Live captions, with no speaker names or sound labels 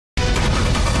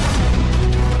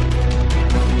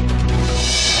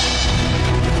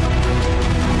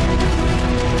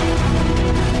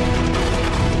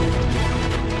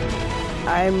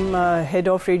Head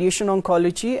of Radiation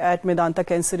Oncology at Medanta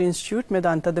Cancer Institute,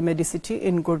 Medanta the Medicity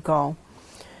in Gurgaon.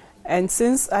 And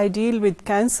since I deal with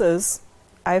cancers,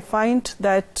 I find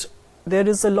that there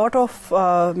is a lot of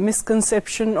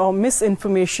misconception or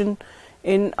misinformation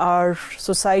in our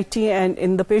society and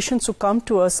in the patients who come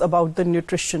to us about the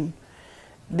nutrition.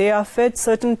 They are fed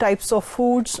certain types of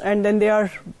foods, and then there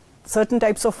are certain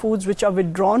types of foods which are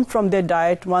withdrawn from their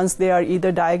diet once they are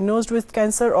either diagnosed with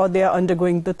cancer or they are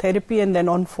undergoing the therapy and then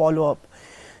on follow-up.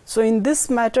 So in this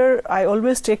matter, I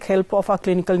always take help of our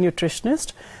clinical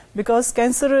nutritionist, because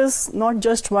cancer is not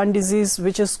just one disease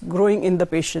which is growing in the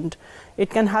patient. It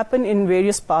can happen in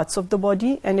various parts of the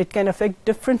body, and it can affect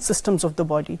different systems of the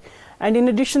body. And in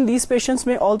addition, these patients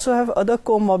may also have other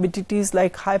comorbidities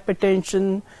like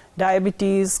hypertension,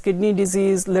 diabetes, kidney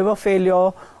disease, liver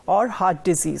failure, or heart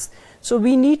disease. So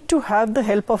we need to have the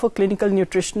help of a clinical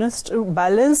nutritionist to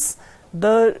balance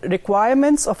the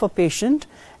requirements of a patient.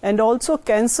 And also,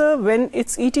 cancer, when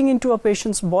it's eating into a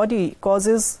patient's body,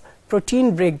 causes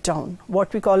protein breakdown,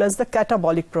 what we call as the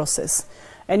catabolic process.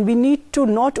 And we need to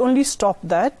not only stop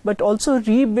that, but also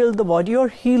rebuild the body or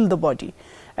heal the body.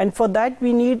 And for that,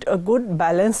 we need a good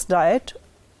balanced diet,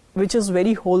 which is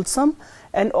very wholesome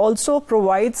and also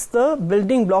provides the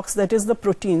building blocks, that is the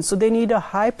protein. So they need a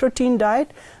high protein diet.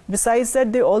 Besides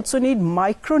that, they also need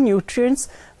micronutrients,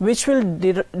 which will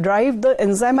drive the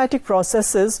enzymatic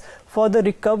processes for the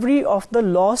recovery of the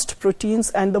lost proteins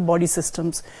and the body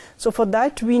systems. So for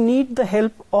that, we need the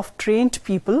help of trained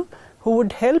people who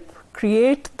would help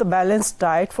create the balanced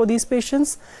diet for these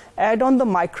patients, add on the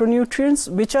micronutrients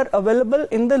which are available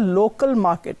in the local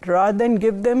market, rather than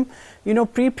give them,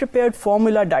 pre-prepared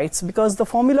formula diets, because the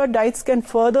formula diets can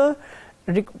further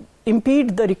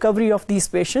impede the recovery of these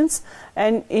patients.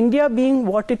 And India being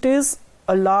what it is,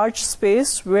 a large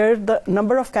space where the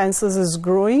number of cancers is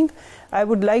growing, I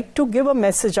would like to give a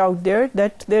message out there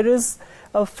that there is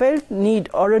a felt need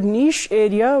or a niche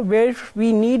area where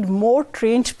we need more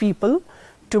trained people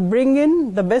to bring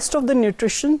in the best of the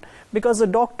nutrition, because the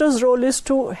doctor's role is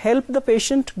to help the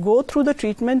patient go through the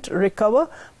treatment, recover,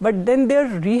 but then their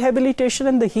rehabilitation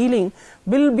and the healing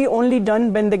will be only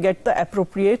done when they get the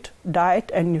appropriate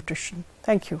diet and nutrition.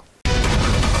 Thank you.